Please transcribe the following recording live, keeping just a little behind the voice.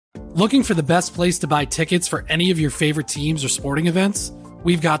Looking for the best place to buy tickets for any of your favorite teams or sporting events?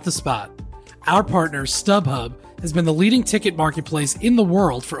 We've got the spot. Our partner, StubHub, has been the leading ticket marketplace in the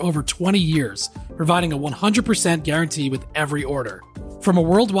world for over 20 years, providing a 100% guarantee with every order. From a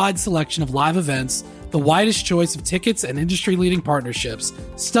worldwide selection of live events, the widest choice of tickets and industry-leading partnerships,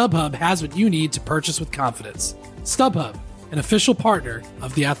 StubHub has what you need to purchase with confidence. StubHub, an official partner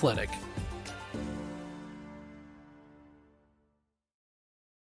of The Athletic.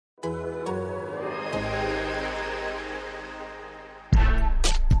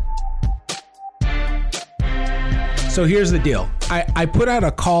 So here's the deal. I put out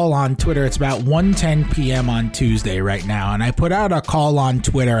a call on Twitter. It's about 1:10 p.m. on Tuesday right now. And I put out a call on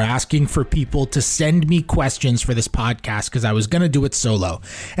Twitter asking for people to send me questions for this podcast because I was going to do it solo.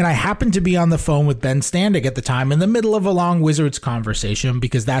 And I happened to be on the phone with Ben Standig at the time in the middle of a long Wizards conversation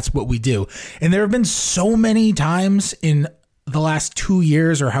because that's what we do. And there have been so many times in the last 2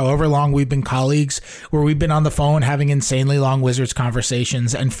 years or however long we've been colleagues where we've been on the phone having insanely long Wizards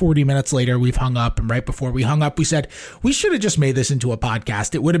conversations, and 40 minutes later we've hung up, and right before we hung up we said we should have just made this into a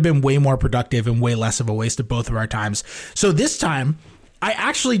podcast. It would have been way more productive and way less of a waste of both of our times. So this time I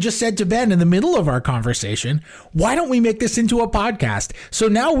actually just said to Ben in the middle of our conversation, why don't we make this into a podcast? So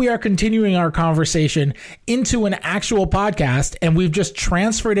now we are continuing our conversation into an actual podcast, and we've just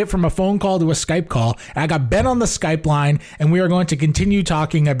transferred it from a phone call to a Skype call. I got Ben on the Skype line, and we are going to continue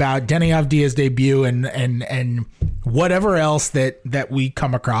talking about Deni Avdia's debut and whatever else that we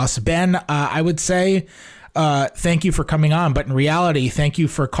come across. Ben, I would say thank you for coming on, but in reality, thank you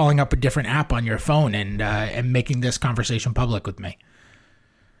for calling up a different app on your phone and making this conversation public with me.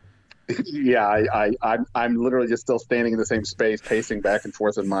 Yeah, I'm literally just still standing in the same space, pacing back and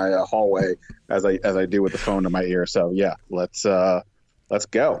forth in my hallway as I do with the phone to my ear. So yeah, let's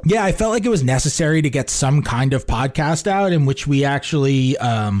go. Yeah, I felt like it was necessary to get some kind of podcast out in which we actually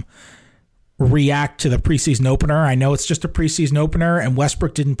react to the preseason opener. I know it's just a preseason opener, and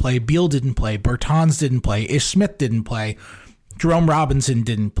Westbrook didn't play, Beal didn't play, Bertans didn't play, Ish Smith didn't play, Jerome Robinson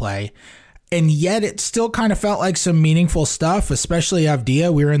didn't play. And yet it still kind of felt like some meaningful stuff, especially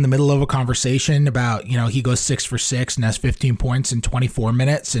Avdia. We were in the middle of a conversation about, he goes 6 for 6 and has 15 points in 24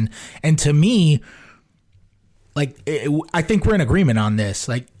 minutes. And to me, I think we're in agreement on this.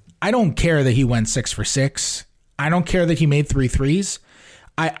 Like, I don't care that he went 6 for 6. I don't care that he made 3 threes.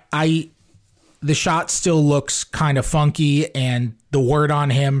 The shot still looks kind of funky, and the word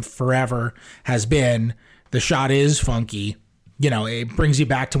on him forever has been the shot is funky. It brings you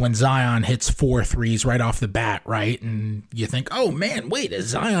back to when Zion hits 4 threes right off the bat, right? And you think, oh man, wait, is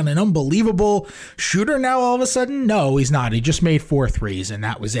Zion an unbelievable shooter now all of a sudden? No, he's not. He just made 4 threes, and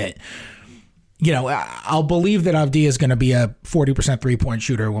that was it. I'll believe that Avdia is going to be a 40% three-point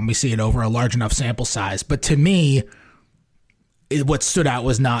shooter when we see it over a large enough sample size. But to me, what stood out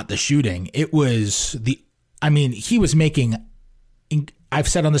was not the shooting. It was he was making, I've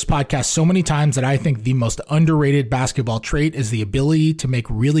said on this podcast so many times that I think the most underrated basketball trait is the ability to make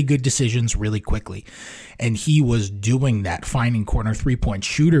really good decisions really quickly. And he was doing that, finding corner three-point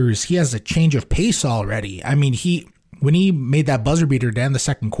shooters. He has a change of pace already. When he made that buzzer beater down the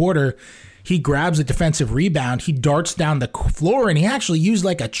second quarter, he grabs a defensive rebound, he darts down the floor, and he actually used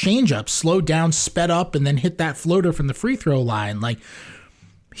like a changeup, slowed down, sped up, and then hit that floater from the free throw line.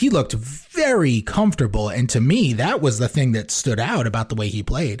 He looked very comfortable, and to me, that was the thing that stood out about the way he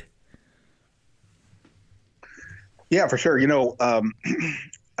played. Yeah, for sure. I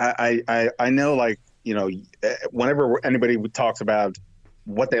know, whenever anybody talks about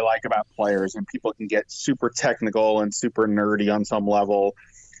what they like about players, and people can get super technical and super nerdy on some level,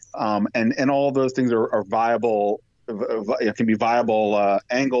 and all of those things are viable. It can be viable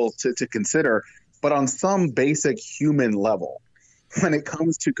angles to consider, but on some basic human level, when it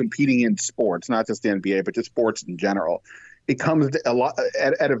comes to competing in sports, not just the NBA, but just sports in general, it comes to a lot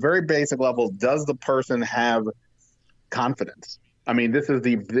at a very basic level. Does the person have confidence? This is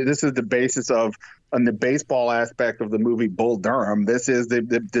the basis of, on the baseball aspect of the movie Bull Durham. This is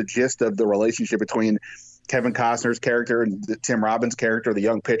the gist of the relationship between Kevin Costner's character and Tim Robbins' character, the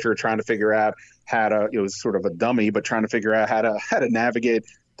young pitcher trying to figure out how to, it was sort of a dummy, but trying to figure out how to navigate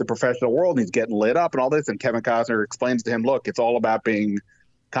the professional world. And he's getting lit up and all this. And Kevin Costner explains to him, look, it's all about being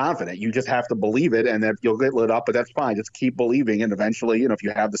confident. You just have to believe it, and that you'll get lit up, but that's fine. Just keep believing. And eventually, if you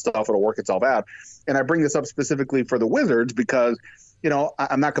have the stuff, it'll work itself out. And I bring this up specifically for the Wizards because,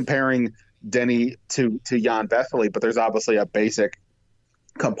 I'm not comparing Deni to Jan Vesely, but there's obviously a basic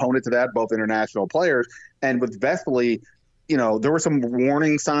component to that, both international players. And with Vesely, there were some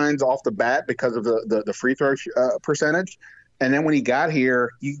warning signs off the bat because of the free throw percentage. And then when he got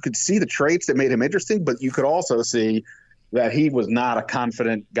here, you could see the traits that made him interesting, but you could also see that he was not a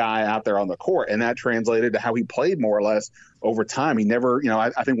confident guy out there on the court, and that translated to how he played more or less over time. He never,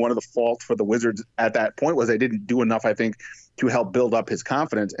 I think one of the faults for the Wizards at that point was they didn't do enough, I think, to help build up his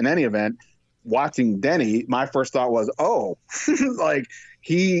confidence. In any event, watching Denny, my first thought was, like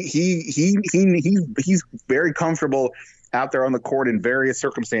he's very comfortable out there on the court in various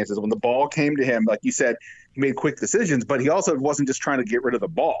circumstances. When the ball came to him, like you said, he made quick decisions, but he also wasn't just trying to get rid of the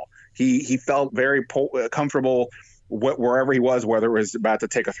ball. He felt very comfortable wherever he was, whether it was about to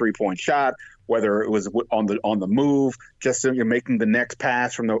take a 3-point shot, whether it was on the move, just making the next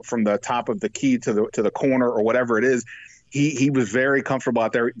pass from the top of the key to the corner or whatever it is. He was very comfortable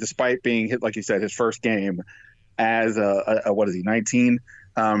out there, despite being hit, like you said, his first game as what is he, 19?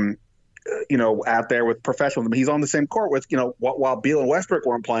 Out there with professionals. He's on the same court with, while Beal and Westbrook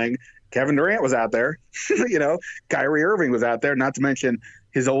weren't playing, Kevin Durant was out there, Kyrie Irving was out there, not to mention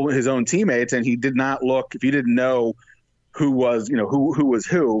his own teammates. And he did not look, if you didn't know who was, who was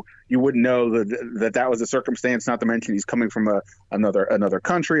who, you wouldn't know that was a circumstance, not to mention he's coming from another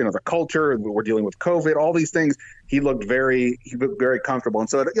country, another culture. We're dealing with COVID, all these things. He looked very comfortable. And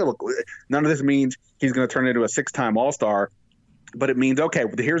so, look, none of this means he's going to turn into a 6-time All-Star, but it means, okay,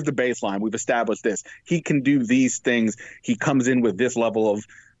 here's the baseline. We've established this. He can do these things. He comes in with this level of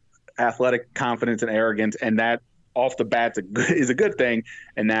athletic confidence and arrogance, and that off the bat is a good thing.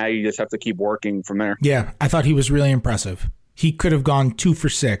 And now you just have to keep working from there. Yeah, I thought he was really impressive. He could have gone 2 for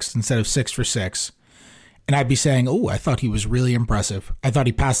 6 instead of 6 for 6. And I'd be saying, I thought he was really impressive. I thought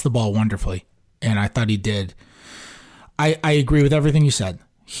he passed the ball wonderfully. And I thought he did. I agree with everything you said.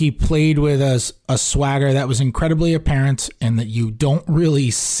 He played with a swagger that was incredibly apparent and that you don't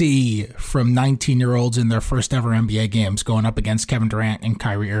really see from 19-year-olds in their first ever NBA games going up against Kevin Durant and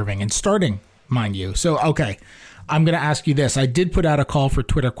Kyrie Irving and starting, mind you. So, okay, I'm going to ask you this. I did put out a call for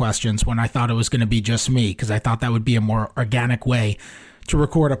Twitter questions when I thought it was going to be just me because I thought that would be a more organic way to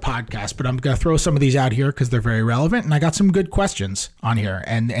record a podcast. But I'm going to throw some of these out here because they're very relevant. And I got some good questions on here.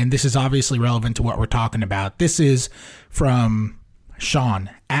 And this is obviously relevant to what we're talking about. This is from Sean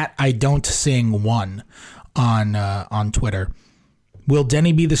at I Don't Sing 1 on Twitter. Will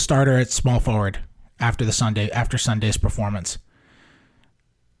Denny be the starter at small forward after Sunday's performance?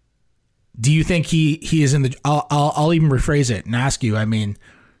 Do you think he is in the? I'll even rephrase it and ask you. I mean,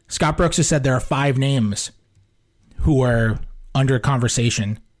 Scott Brooks has said there are 5 names who are under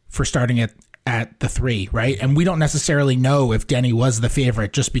conversation for starting at the 3, right? And we don't necessarily know if Denny was the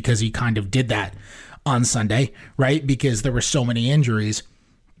favorite just because he kind of did that on Sunday, right? Because there were so many injuries.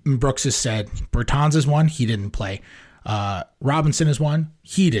 Brooks has said Bertans is one, he didn't play. Robinson is one,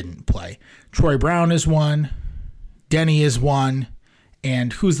 he didn't play. Troy Brown is one, Denny is one,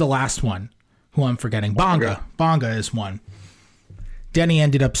 and who's the last one who I'm forgetting? Bonga. Bonga is one. Denny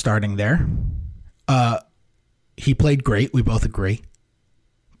ended up starting there. He played great, we both agree.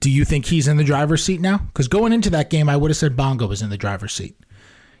 Do you think he's in the driver's seat now? Because going into that game, I would have said Bonga was in the driver's seat.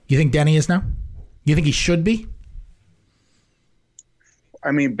 You think Denny is now? You think he should be?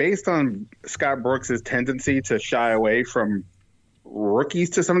 I mean, based on Scott Brooks' tendency to shy away from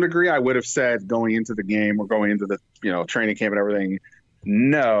rookies to some degree, I would have said going into the game or going into the training camp and everything,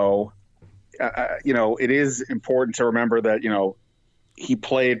 no. It is important to remember that he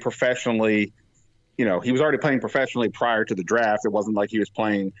played professionally. He was already playing professionally prior to the draft. It wasn't like he was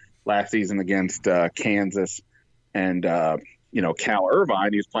playing last season against Kansas and Cal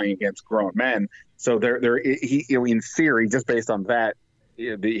Irvine. He was playing against grown men. So he in theory, just based on that,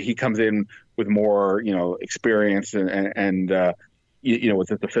 he comes in with more experience and with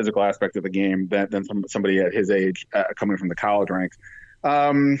the physical aspect of the game than somebody at his age coming from the college ranks.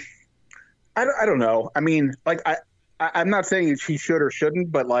 I don't know. I mean, like I'm not saying he should or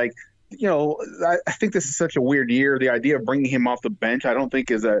shouldn't, but I think this is such a weird year. The idea of bringing him off the bench, I don't think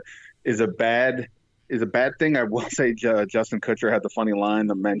is a bad thing. I will say Justin Kutcher had the funny line,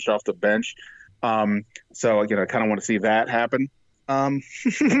 the mensch off the bench. So I kind of want to see that happen.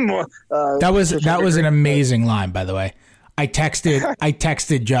 That was an amazing line, by the way. I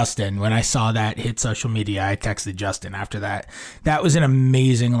texted Justin when I saw that hit social media. I texted Justin after that. That was an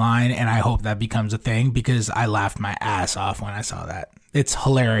amazing line, and I hope that becomes a thing because I laughed my ass off when I saw that. It's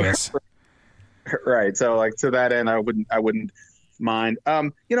hilarious. Right. So to that end, I wouldn't mind.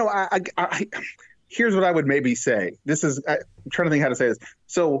 Here's what I would maybe say. I'm trying to think how to say this.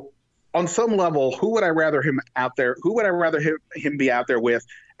 So on some level, who would I rather him out there? Who would I rather him be out there with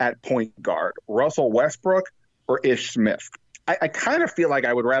at point guard? Russell Westbrook or Ish Smith? I kind of feel like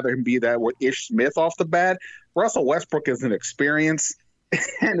I would rather him be that with Ish Smith off the bat. Russell Westbrook is an experience,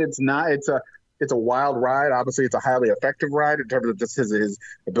 and it's a wild ride. Obviously, it's a highly effective ride in terms of just his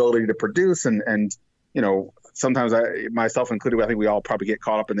ability to produce and sometimes myself included, I think we all probably get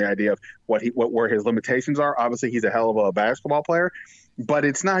caught up in the idea of where his limitations are. Obviously, he's a hell of a basketball player, but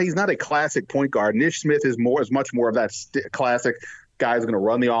he's not a classic point guard. Nish Smith is much more of that classic guy who's going to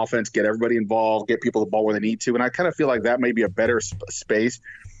run the offense, get everybody involved, get people the ball where they need to. And I kind of feel like that may be a better space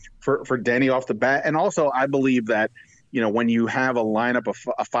for Deni off the bat. And also, I believe that, when you have a lineup,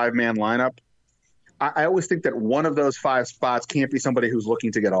 a 5-man lineup, I always think that one of those 5 spots can't be somebody who's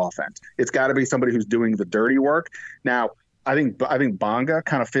looking to get offense. It's got to be somebody who's doing the dirty work. Now, I think Bonga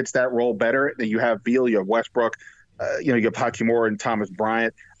kind of fits that role better. You have Beal, you have Westbrook, you have Hachimura and Thomas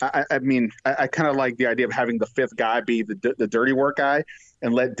Bryant. I kind of like the idea of having the 5th guy be the dirty work guy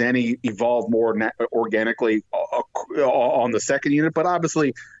and let Deni evolve more organically on the second unit. But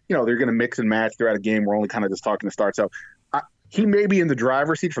obviously, they're going to mix and match throughout a game. We're only kind of just talking to start. So he may be in the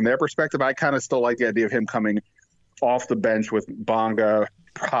driver's seat from their perspective. I kind of still like the idea of him coming off the bench with Bonga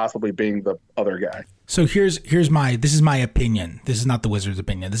possibly being the other guy. So this is my opinion. This is not the Wizards'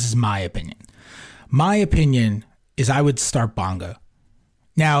 opinion. This is my opinion. My opinion is I would start Bonga.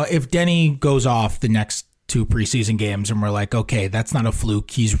 Now, if Deni goes off the next 2 preseason games and we're like, okay, that's not a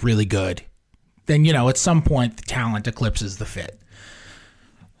fluke, he's really good, then, at some point the talent eclipses the fit.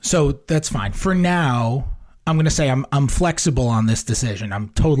 So that's fine. For now, I'm going to say I'm flexible on this decision. I'm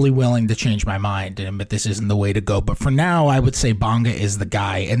totally willing to change my mind and admit this isn't the way to go. But for now, I would say Bonga is the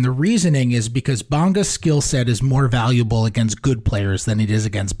guy. And the reasoning is because Bonga's skill set is more valuable against good players than it is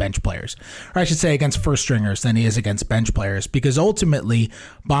against bench players. Or I should say against first stringers than he is against bench players. Because ultimately,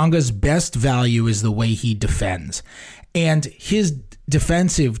 Bonga's best value is the way he defends. And his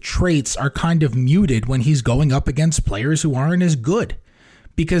defensive traits are kind of muted when he's going up against players who aren't as good.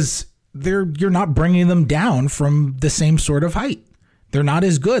 Because you're not bringing them down from the same sort of height. They're not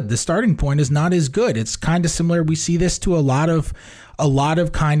as good. The starting point is not as good. It's kind of similar. We see this to a lot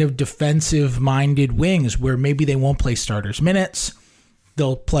of kind of defensive minded wings where maybe they won't play starters minutes.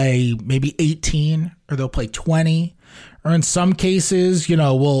 They'll play maybe 18 or they'll play 20, or in some cases,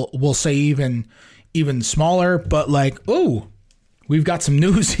 we'll say even smaller, but we've got some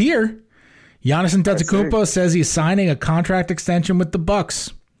news here. Giannis Antetokounmpo says he's signing a contract extension with the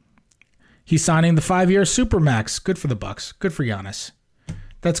Bucks. He's signing the 5-year Supermax. Good for the Bucks. Good for Giannis.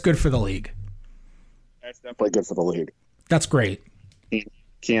 That's good for the league. That's definitely good for the league. That's great.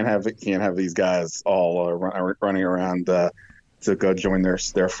 Can't have these guys all running around to go join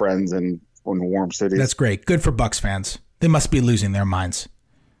their friends in warm cities. That's great. Good for Bucks fans. They must be losing their minds.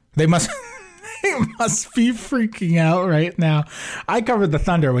 They must be freaking out right now. I covered the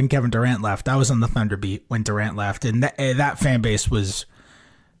Thunder when Kevin Durant left. I was on the Thunder beat when Durant left, and that fan base was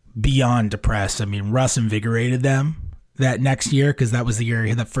beyond depressed. I mean, Russ invigorated them that next year because that was the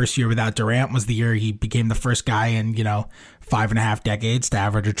year, that first year without Durant was the year he became the first guy in 5.5 decades to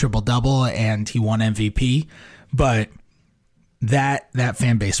average a triple-double, and he won MVP. But that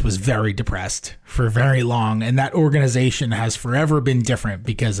fan base was very depressed for very long, and that organization has forever been different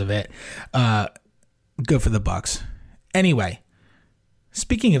because of it. Good for the Bucks. Anyway,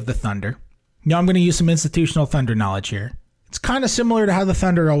 speaking of the Thunder, I'm going to use some institutional Thunder knowledge here. It's kind of similar to how the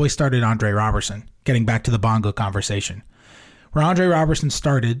Thunder always started Andre Robertson, getting back to the Bongo conversation, where Andre Robertson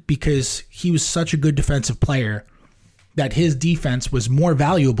started because he was such a good defensive player that his defense was more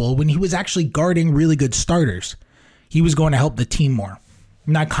valuable when he was actually guarding really good starters. He was going to help the team more.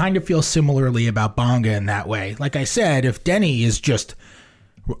 And I kind of feel similarly about Bonga in that way. Like I said, if Deni is just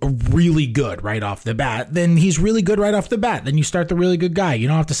really good right off the bat, then he's really good right off the bat. Then you start the really good guy. You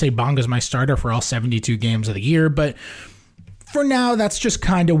don't have to say Bonga's my starter for all 72 games of the year, but for now, that's just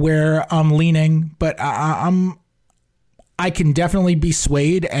kind of where I'm leaning. But I can definitely be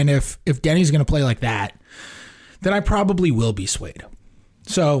swayed, and if Deni's going to play like that, then I probably will be swayed.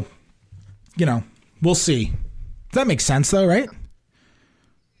 So, we'll see. Does that make sense, though, right?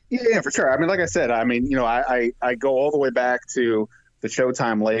 Yeah, for sure. I mean, like I said, I go all the way back to the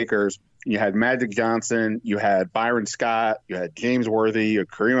Showtime Lakers. You had Magic Johnson, you had Byron Scott, you had James Worthy, you had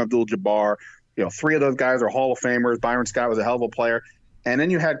Kareem Abdul-Jabbar. 3 of those guys are Hall of Famers. Byron Scott was a hell of a player. And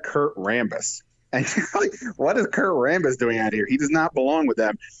then you had Kurt Rambis. And what is Kurt Rambis doing out here? He does not belong with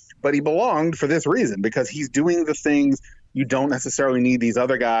them. But he belonged for this reason, because he's doing the things you don't necessarily need these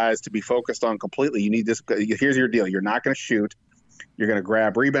other guys to be focused on completely. You need this. Here's your deal. You're not going to shoot. You're going to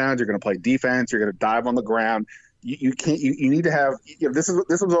grab rebounds. You're going to play defense. You're going to dive on the ground. You can't. You need to have. This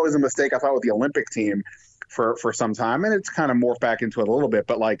was always a mistake I thought with the Olympic team for some time, and it's kind of morphed back into it a little bit.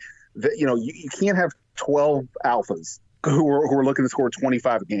 But you can't have 12 alphas who are looking to score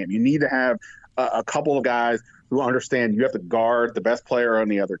 25 a game. You need to have a couple of guys who understand you have to guard the best player on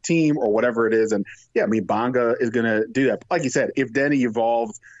the other team or whatever it is. And Bonga is going to do that. Like you said, if Deni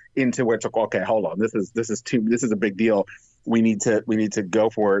evolves into which, okay, hold on, this is a big deal. We need to go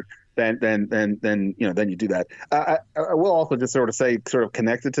for it. Then you do that. I will also just sort of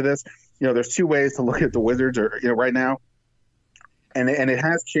connected to this. There's two ways to look at the Wizards right now, and it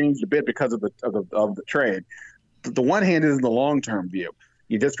has changed a bit because of the trade. The one hand is the long-term view.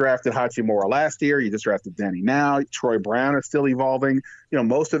 You just drafted Hachimura last year. You just drafted Denny now. Troy Brown is still evolving.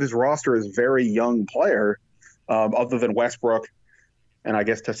 Most of his roster is very young player, other than Westbrook. And I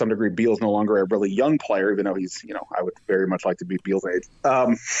guess to some degree, Beal's no longer a really young player, even though he's, I would very much like to be Beal's age.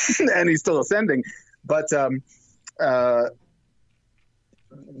 And he's still ascending. But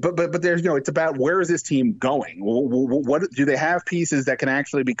there's, it's about where is this team going? What do they have pieces that can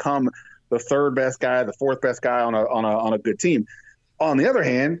actually become the third best guy, the fourth best guy on a good team? On the other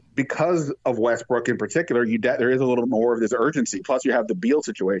hand, because of Westbrook in particular, there is a little more of this urgency. Plus, you have the Beal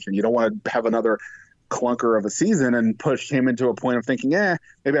situation. You don't want to have another clunker of a season and push him into a point of thinking,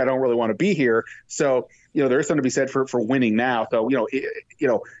 maybe I don't really want to be here. So, there is something to be said for winning now. So,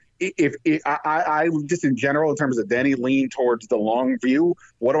 if I just in general, in terms of Denny, lean towards the long view.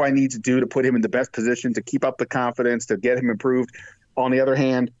 What do I need to do to put him in the best position to keep up the confidence, to get him improved? On the other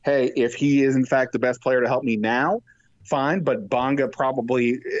hand, hey, if he is in fact the best player to help me now, fine. But Bonga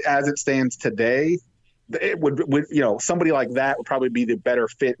probably, as it stands today, it would somebody like that would probably be the better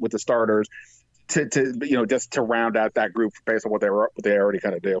fit with the starters to just to round out that group based on what they already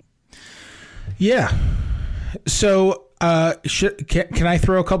kind of do. Yeah. So can I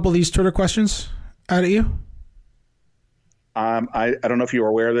throw a couple of these Twitter questions out at you? I don't know if you are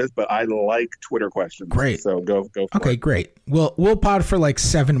aware of this, but I like Twitter questions. Great. So go for it. Okay, great. We'll pod for like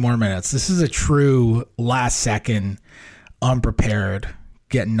 7 more minutes. This is a true last second, unprepared,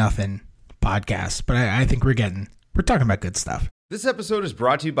 getting nothing podcast. But I think we're talking about good stuff. This episode is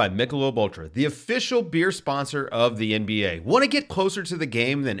brought to you by Michelob Ultra, the official beer sponsor of the NBA. Want to get closer to the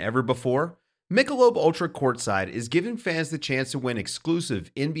game than ever before? Michelob Ultra Courtside is giving fans the chance to win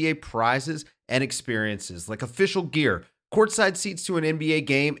exclusive NBA prizes and experiences like official gear, courtside seats to an NBA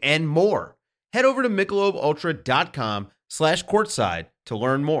game, and more. Head over to MichelobUltra.com/courtside to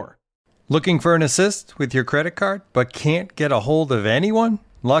learn more. Looking for an assist with your credit card but can't get a hold of anyone?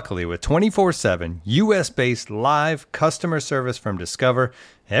 Luckily, with 24/7 U.S.-based live customer service from Discover,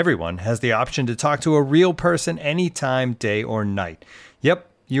 everyone has the option to talk to a real person anytime, day or night. Yep,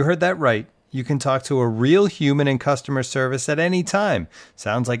 you heard that right. You can talk to a real human in customer service at any time.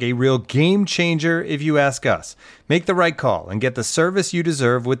 Sounds like a real game changer if you ask us. Make the right call and get the service you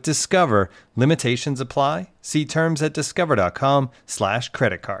deserve with Discover. Limitations apply. See terms at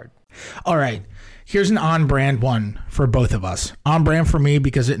discover.com/creditcard. All right. Here's an on-brand one for both of us. On-brand for me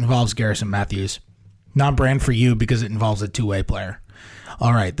because it involves Garrison Matthews. Non-brand for you because it involves a two-way player.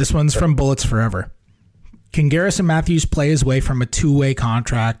 All right. This one's from Bullets Forever. Can Garrison Matthews play his way from a two-way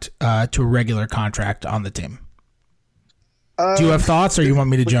contract to a regular contract on the team? Do you have thoughts, or you want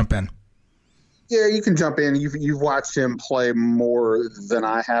me to jump in? Yeah, you can jump in. You've watched him play more than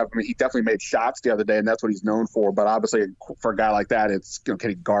I have. I mean, he definitely made shots the other day, and that's what he's known for. But obviously, for a guy like that, it's can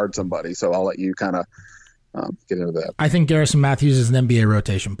he guard somebody? So I'll let you kind of get into that. I think Garrison Matthews is an NBA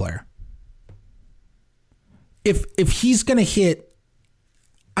rotation player. If he's going to hit,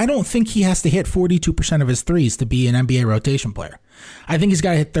 I don't think he has to hit 42% of his threes to be an NBA rotation player. I think he's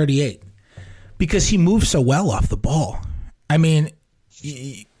got to hit 38 because he moves so well off the ball. I mean,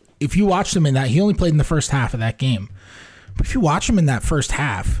 if you watched him in that, he only played in the first half of that game. But if you watch him in that first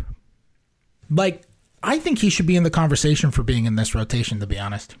half, like, I think he should be in the conversation for being in this rotation, to be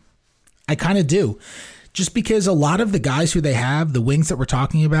honest. I kind of do. Just because a lot of the guys who they have, the wings that we're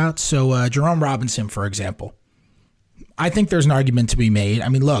talking about, so Jerome Robinson, for example, I think there's an argument to be made. I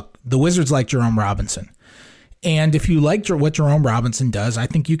mean, look, the Wizards like Jerome Robinson. And if you like what Jerome Robinson does, I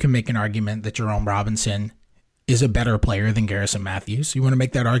think you can make an argument that Jerome Robinson is a better player than Garrison Matthews. You want to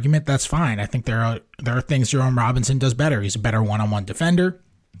make that argument? That's fine. I think there are things Jerome Robinson does better. He's a better one-on-one defender,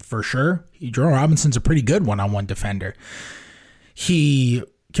 for sure. Jerome Robinson's a pretty good one-on-one defender. He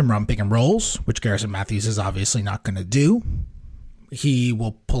can run pick and rolls, which Garrison Matthews is obviously not going to do. He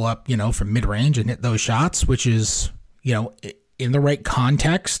will pull up, from mid-range and hit those shots, which is, in the right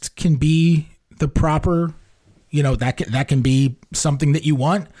context, can be the proper, that can be something that you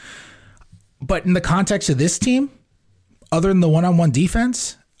want. But in the context of this team, other than the one-on-one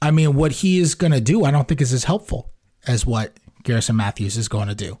defense, I mean, what he is going to do, I don't think is as helpful as what Garrison Matthews is going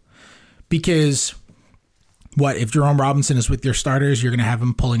to do. Because if Jerome Robinson is with your starters, you're going to have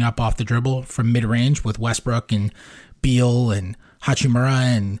him pulling up off the dribble from mid-range with Westbrook and Beal and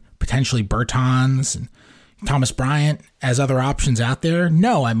Hachimura and potentially Bertans. And Thomas Bryant as other options out there?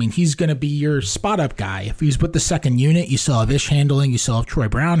 No, I mean, he's going to be your spot up guy. If he's with the second unit, you still have Ish handling, you still have Troy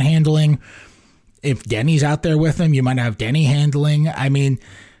Brown handling. If Denny's out there with him, you might have Denny handling. I mean,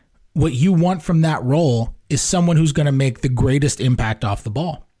 what you want from that role is someone who's going to make the greatest impact off the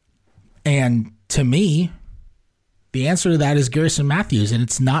ball. And to me, the answer to that is Garrison Matthews, and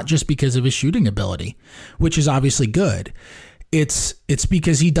it's not just because of his shooting ability, which is obviously good. It's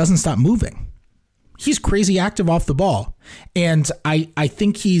because he doesn't stop moving. He's crazy active off the ball. And I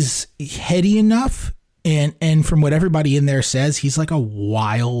think he's heady enough, and from what everybody in there says, he's like a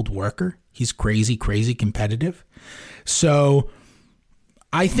wild worker. He's crazy competitive. So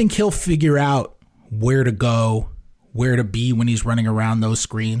I think he'll figure out where to go, where to be when he's running around those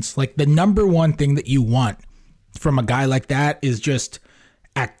screens. Like, the number one thing that you want from a guy like that is just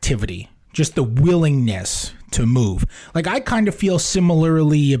activity, just the willingness to move. Like, I kind of feel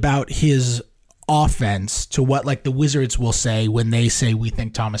similarly about his offense to what like the Wizards will say when they say we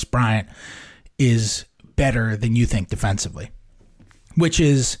think Thomas Bryant is better than you think defensively, which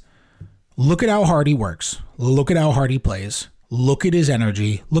is look at how hard he works. Look at how hard he plays. Look at his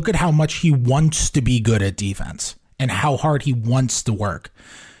energy. Look at how much he wants to be good at defense and how hard he wants to work,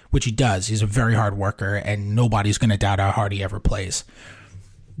 which he does. He's a very hard worker, and nobody's going to doubt how hard he ever plays.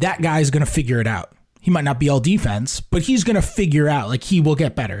 That guy's going to figure it out. He might not be all defense, but he's going to figure out, like, he will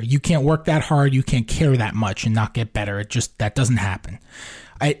get better. You can't work that hard. You can't care that much and not get better. That doesn't happen.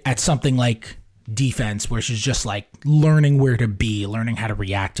 At something like defense, which is just like learning where to be, learning how to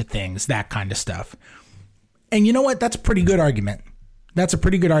react to things, that kind of stuff. And you know what? That's a pretty good argument. That's a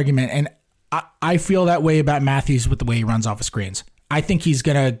pretty good argument. And I feel that way about Matthews with the way he runs off of screens. I think he's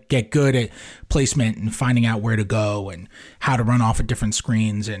going to get good at placement and finding out where to go and how to run off of different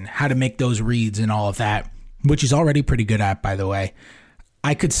screens and how to make those reads and all of that, which he's already pretty good at, by the way.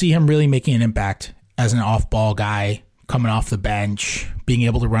 I could see him really making an impact as an off-ball guy, coming off the bench, being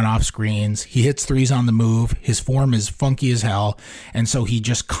able to run off screens. He hits threes on the move. His form is funky as hell, and so he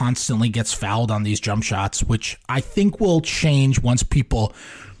just constantly gets fouled on these jump shots, which I think will change once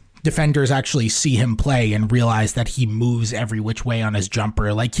defenders actually see him play and realize that he moves every which way on his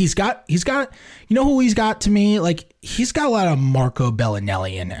jumper. Like, he's got, you know who he's got to me? Like, he's got a lot of Marco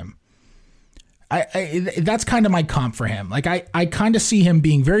Bellinelli in him. That's kind of my comp for him. Like, I kind of see him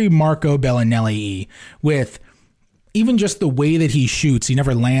being very Marco Bellinelli with even just the way that he shoots. He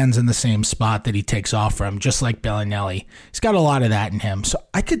never lands in the same spot that he takes off from, just like Bellinelli. He's got a lot of that in him. So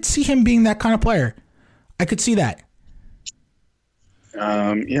I could see him being that kind of player. I could see that.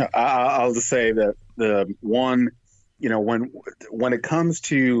 I'll just say that the one, when it comes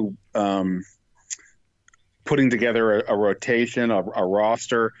to putting together a rotation, a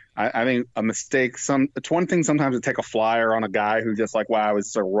roster, I think a mistake. It's one thing sometimes to take a flyer on a guy who just like, wow,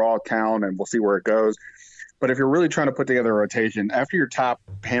 it's a raw talent and we'll see where it goes. But if you're really trying to put together a rotation, after your top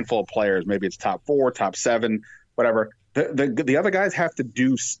handful of players, maybe it's top 4, top 7, whatever, the other guys have to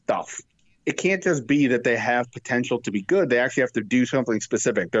do stuff. It can't just be that they have potential to be good. They actually have to do something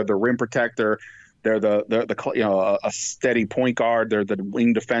specific. They're the rim protector. They're a steady point guard. They're the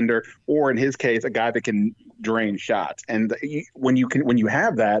wing defender, or in his case, a guy that can drain shots. And when you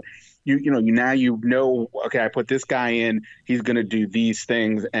have that, you know, okay, I put this guy in. He's going to do these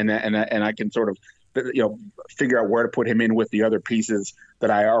things, and I can sort of figure out where to put him in with the other pieces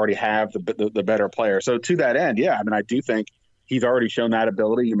that I already have, the better player. So to that end, yeah, I mean, I do think he's already shown that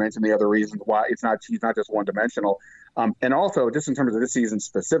ability. You mentioned the other reasons why he's not just one dimensional. And also just in terms of this season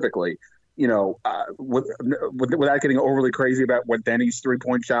specifically, without getting overly crazy about what Denny's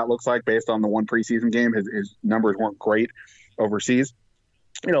 3-point shot looks like based on the one preseason game, his numbers weren't great overseas.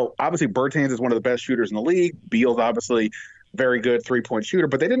 Obviously Bertans is one of the best shooters in the league. Beal's obviously very good 3-point shooter,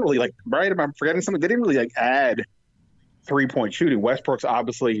 but they didn't really right? I'm forgetting something. They didn't really add 3-point shooting. Westbrook's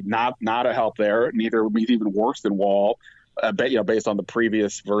obviously not a help there. He's even worse than Wall. Based on the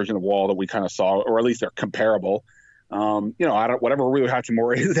previous version of Wall that we kind of saw, or at least they're comparable. Whatever Rui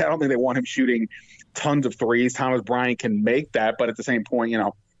Hachimura is, I don't think they want him shooting tons of threes. Thomas Bryant can make that, but at the same point,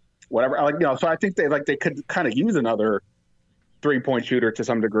 whatever. So I think they could kind of use another 3-point shooter to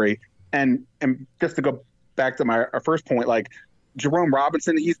some degree. And just to go back to our first point, like Jerome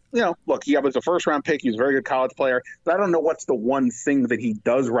Robinson, he was a first-round pick. He was a very good college player. But I don't know what's the one thing that he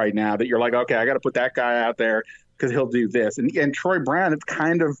does right now that you're like, okay, I got to put that guy out there because he'll do this. And Troy Brown, it's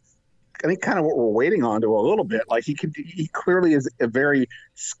kind of what we're waiting on to a little bit. Like he clearly is a very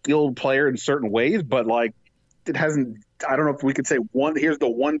skilled player in certain ways, but like it hasn't. I don't know if we could say here's the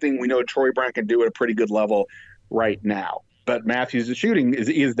one thing we know Troy Brown can do at a pretty good level right now. But Matthews' shooting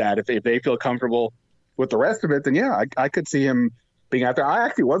is that if they feel comfortable with the rest of it, then yeah, I could see him being out there. I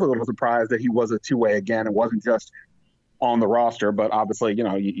actually was a little surprised that he was a two-way again. It wasn't just on the roster, but obviously,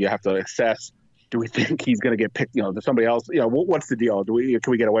 you have to assess, do we think he's going to get picked, to somebody else? What's the deal? Can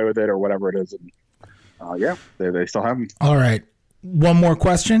we get away with it or whatever it is? And, they still have him. All right. One more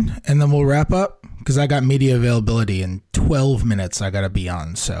question, and then we'll wrap up, because I got media availability in 12 minutes I got to be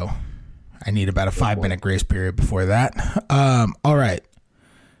on, so I need about a 5-minute grace period before that. All right.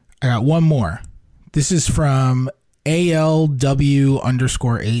 I got one more. This is from ALW_18.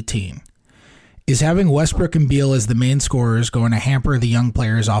 Is having Westbrook and Beal as the main scorers going to hamper the young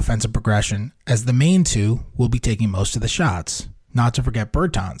players' offensive progression, as the main two will be taking most of the shots? Not to forget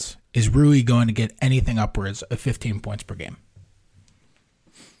Bertans. Is Rui going to get anything upwards of 15 points per game?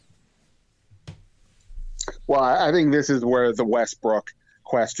 Well, I think this is where the Westbrook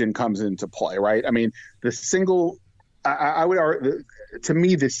question comes into play, right? I mean, I would argue, to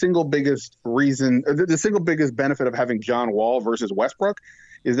me, the single biggest benefit of having John Wall versus Westbrook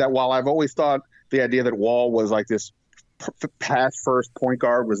is that while I've always thought the idea that Wall was like this pass-first point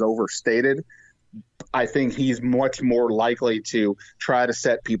guard was overstated, I think he's much more likely to try to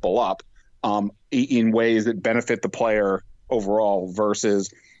set people up in ways that benefit the player overall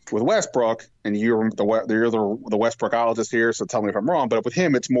versus with Westbrook, and you're the Westbrookologist here, so tell me if I'm wrong, but with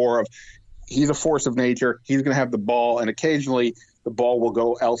him, it's more of he's a force of nature. He's going to have the ball, and occasionally the ball will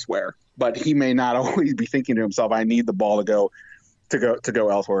go elsewhere, but he may not always be thinking to himself, I need the ball to go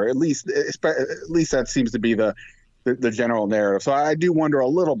elsewhere. At least that seems to be the general narrative. So I do wonder a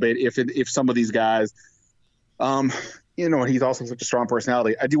little bit if some of these guys, he's also such a strong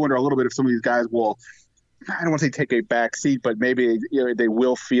personality. I do wonder a little bit if some of these guys will, I don't want to say take a back seat, but maybe they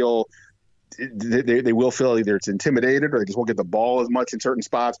will feel either it's intimidated or they just won't get the ball as much in certain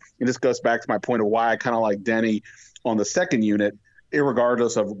spots. And this goes back to my point of why I kind of like Denny on the second unit,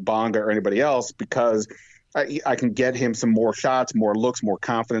 irregardless of Bonga or anybody else, because I can get him some more shots, more looks, more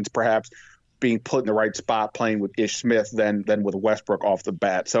confidence, perhaps being put in the right spot playing with Ish Smith than with Westbrook off the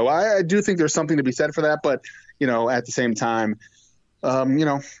bat. So I do think there's something to be said for that. But, at the same time, the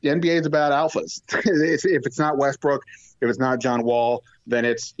NBA is about alphas. If it's not Westbrook, if it's not John Wall, then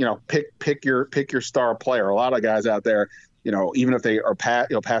it's, pick your star player. A lot of guys out there, even if they are pass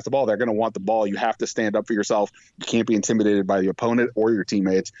the ball, they're going to want the ball. You have to stand up for yourself. You can't be intimidated by the opponent or your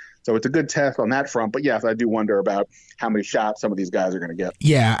teammates. So it's a good test on that front. But yes, I do wonder about how many shots some of these guys are going to get.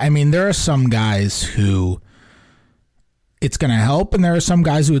 Yeah, I mean, there are some guys who it's going to help, and there are some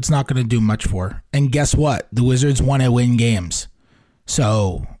guys who it's not going to do much for. And guess what? The Wizards want to win games.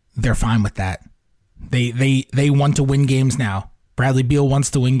 So they're fine with that. They want to win games now. Bradley Beal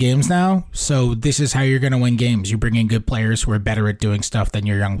wants to win games now, so this is how you're going to win games. You bring in good players who are better at doing stuff than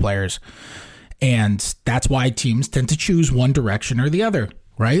your young players. And that's why teams tend to choose one direction or the other,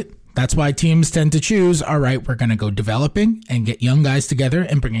 right? That's why teams tend to choose, all right, we're going to go developing and get young guys together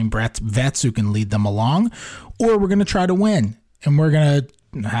and bring in vets who can lead them along, or we're going to try to win, and we're going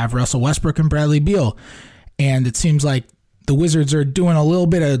to have Russell Westbrook and Bradley Beal. And it seems like the Wizards are doing a little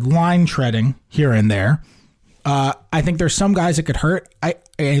bit of line treading here and there. I think there's some guys it could hurt. I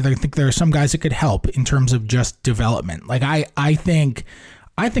think there are some guys it could help in terms of just development. Like I think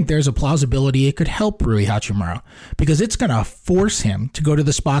there's a plausibility it could help Rui Hachimura because it's going to force him to go to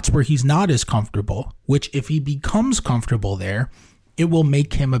the spots where he's not as comfortable, which if he becomes comfortable there, it will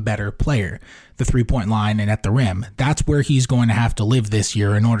make him a better player. The 3-point line and at the rim, that's where he's going to have to live this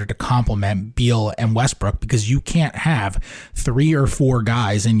year in order to complement Beal and Westbrook, because you can't have 3 or 4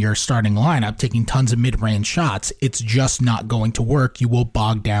 guys in your starting lineup taking tons of mid-range shots. It's just not going to work. You will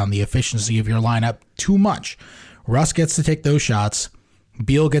bog down the efficiency of your lineup too much. Russ gets to take those shots.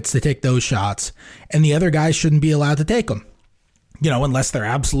 Beal gets to take those shots, and the other guys shouldn't be allowed to take them. Unless they're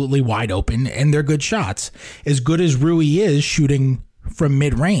absolutely wide open and they're good shots. As good as Rui is shooting from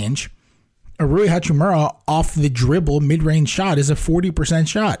mid-range, a Rui Hachimura off the dribble mid-range shot is a 40%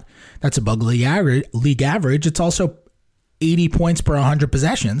 shot. That's above league average. It's also 80 points per 100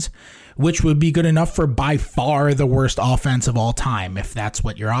 possessions, which would be good enough for by far the worst offense of all time if that's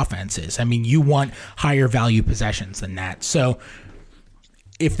what your offense is. I mean, you want higher value possessions than that. So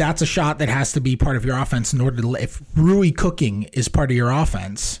if that's a shot that has to be part of your offense in order to, if Rui cooking is part of your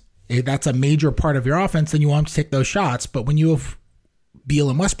offense, if that's a major part of your offense, then you want him to take those shots. But when you have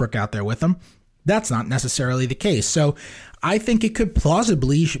Beal and Westbrook out there with them, that's not necessarily the case. So I think it could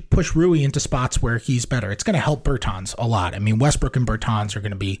plausibly push Rui into spots where he's better. It's going to help Bertans a lot. I mean, Westbrook and Bertans are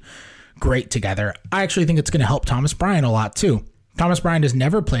going to be great together. I actually think it's going to help Thomas Bryant a lot too. Thomas Bryant has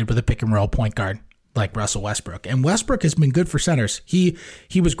never played with a pick and roll point guard like Russell Westbrook. And Westbrook has been good for centers. He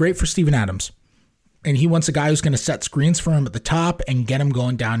was great for Steven Adams. And he wants a guy who's going to set screens for him at the top and get him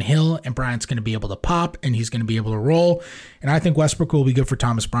going downhill. And Bryant's going to be able to pop and he's going to be able to roll. And I think Westbrook will be good for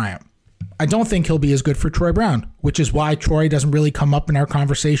Thomas Bryant. I don't think he'll be as good for Troy Brown, which is why Troy doesn't really come up in our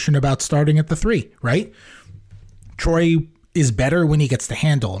conversation about starting at the 3, right? Troy is better when he gets to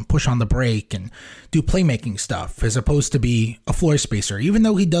handle and push on the break and do playmaking stuff as opposed to be a floor spacer. Even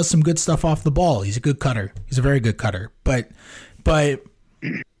though he does some good stuff off the ball, he's a good cutter. He's a very good cutter. But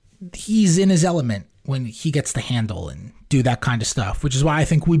he's in his element when he gets to handle and do that kind of stuff, which is why I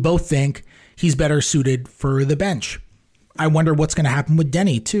think we both think he's better suited for the bench. I wonder what's going to happen with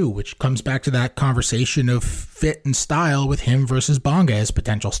Denny too, which comes back to that conversation of fit and style with him versus Bonga as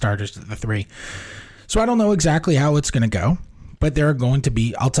potential starters at the 3. So I don't know exactly how it's going to go, but there are going to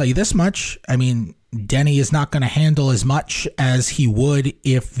be, I'll tell you this much. I mean, Denny is not going to handle as much as he would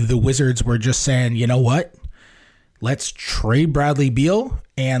if the Wizards were just saying, you know what? Let's trade Bradley Beal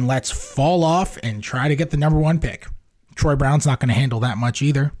and let's fall off and try to get the number 1 pick. Troy Brown's not going to handle that much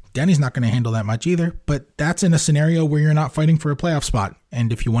either. Denny's not going to handle that much either, but that's in a scenario where you're not fighting for a playoff spot.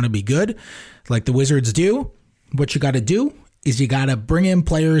 And if you want to be good, like the Wizards do, what you got to do is you got to bring in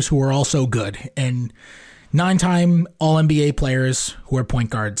players who are also good. And 9-time All-NBA players who are point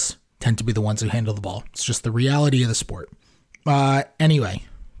guards tend to be the ones who handle the ball. It's just the reality of the sport. Anyway,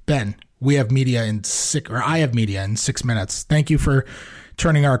 Ben, I have media in 6 minutes. Thank you for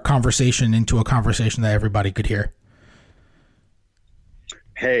turning our conversation into a conversation that everybody could hear.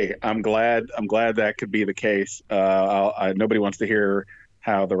 Hey, I'm glad that could be the case. Nobody wants to hear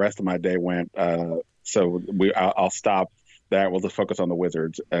how the rest of my day went. So I'll stop that. We'll just focus on the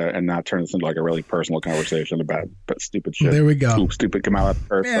Wizards and not turn this into like a really personal conversation about stupid shit. There we go. Stupid come out.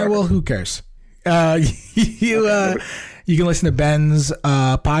 Yeah, well, who cares? You can listen to Ben's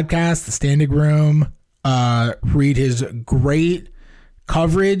podcast, The Standing Room, read his great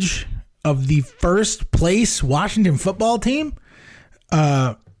coverage of the first place Washington football team.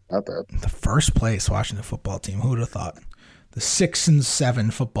 Not bad. The first place Washington football team. Who would have thought? The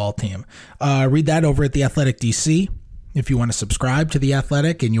 6-7 football team. Read that over at The Athletic DC. If you want to subscribe to The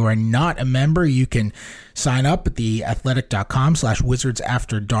Athletic and you are not a member, you can sign up at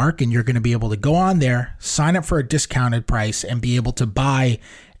theathletic.com/wizardsafterdark, and you're going to be able to go on there, sign up for a discounted price, and be able to buy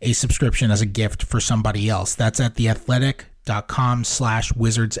a subscription as a gift for somebody else. That's at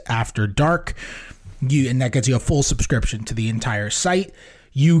theathletic.com/wizardsafterdark. And that gets you a full subscription to the entire site.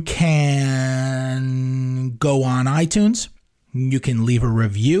 You can go on iTunes. You can leave a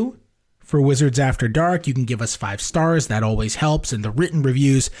review for Wizards After Dark. You can give us 5 stars. That always helps. And the written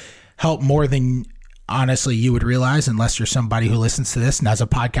reviews help more than, honestly, you would realize, unless you're somebody who listens to this and has a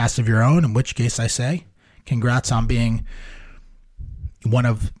podcast of your own, in which case I say, congrats on being one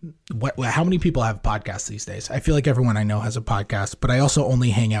of how many people have podcasts these days? I feel like everyone I know has a podcast, but I also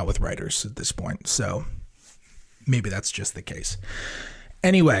only hang out with writers at this point. So maybe that's just the case.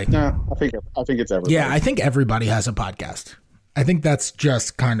 Anyway. No, I think it's everybody. Yeah, I think everybody has a podcast. I think that's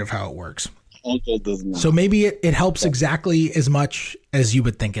just kind of how it works. So maybe it helps exactly as much as you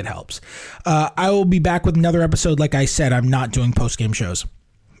would think it helps. I will be back with another episode. Like I said, I'm not doing post-game shows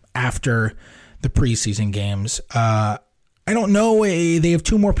after the preseason games. I don't know. They have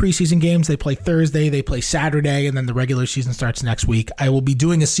 2 more preseason games. They play Thursday, they play Saturday, and then the regular season starts next week. I will be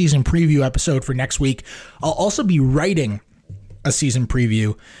doing a season preview episode for next week. I'll also be writing a season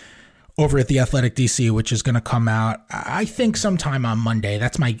preview over at The Athletic DC, which is going to come out, I think, sometime on Monday.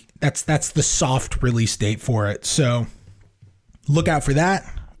 That's the soft release date for it. So look out for that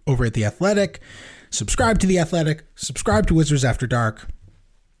over at The Athletic. Subscribe to The Athletic. Subscribe to Wizards After Dark.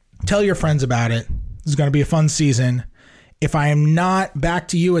 Tell your friends about it. This is going to be a fun season. If I am not back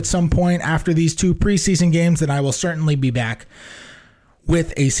to you at some point after these 2 preseason games, then I will certainly be back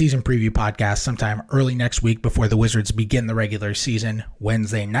with a season preview podcast sometime early next week before the Wizards begin the regular season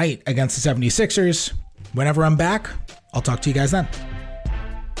Wednesday night against the 76ers. Whenever I'm back, I'll talk to you guys then.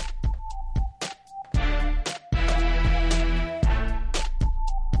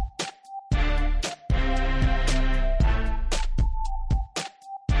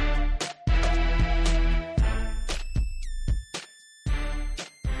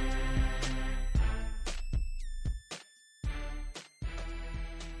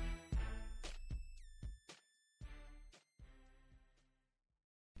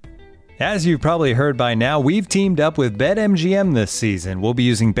 As you've probably heard by now, we've teamed up with BetMGM this season. We'll be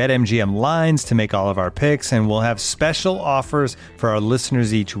using BetMGM lines to make all of our picks, and we'll have special offers for our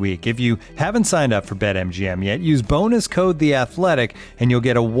listeners each week. If you haven't signed up for BetMGM yet, use bonus code The Athletic, and you'll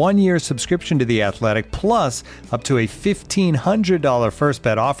get a 1-year subscription to The Athletic, plus up to a $1,500 first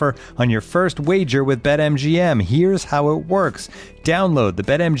bet offer on your first wager with BetMGM. Here's how it works. Download the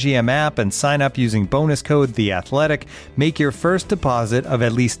BetMGM app and sign up using bonus code The Athletic. Make your first deposit of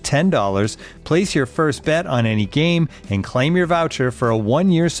at least $10. Place your first bet on any game and claim your voucher for a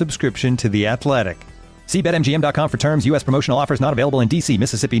 1-year subscription to The Athletic. See BetMGM.com for terms. U.S. promotional offers not available in D.C.,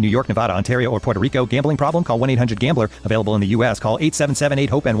 Mississippi, New York, Nevada, Ontario, or Puerto Rico. Gambling problem? Call 1-800-GAMBLER. Available in the U.S. Call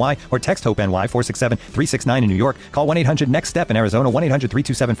 877-8-HOPE-NY or text HOPE-NY 467-369 in New York. Call 1-800-NEXT-STEP in Arizona.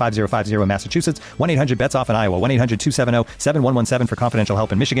 1-800-327-5050 in Massachusetts. 1-800-BETS-OFF in Iowa. 1-800-270-7117 for confidential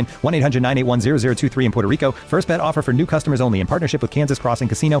help in Michigan. 1-800-981-0023 in Puerto Rico. First bet offer for new customers only in partnership with Kansas Crossing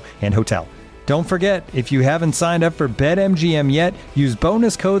Casino and Hotel. Don't forget, if you haven't signed up for BetMGM yet, use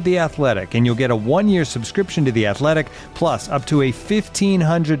bonus code The Athletic, and you'll get a 1-year subscription to The Athletic, plus up to a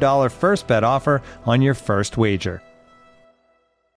 $1,500 first bet offer on your first wager.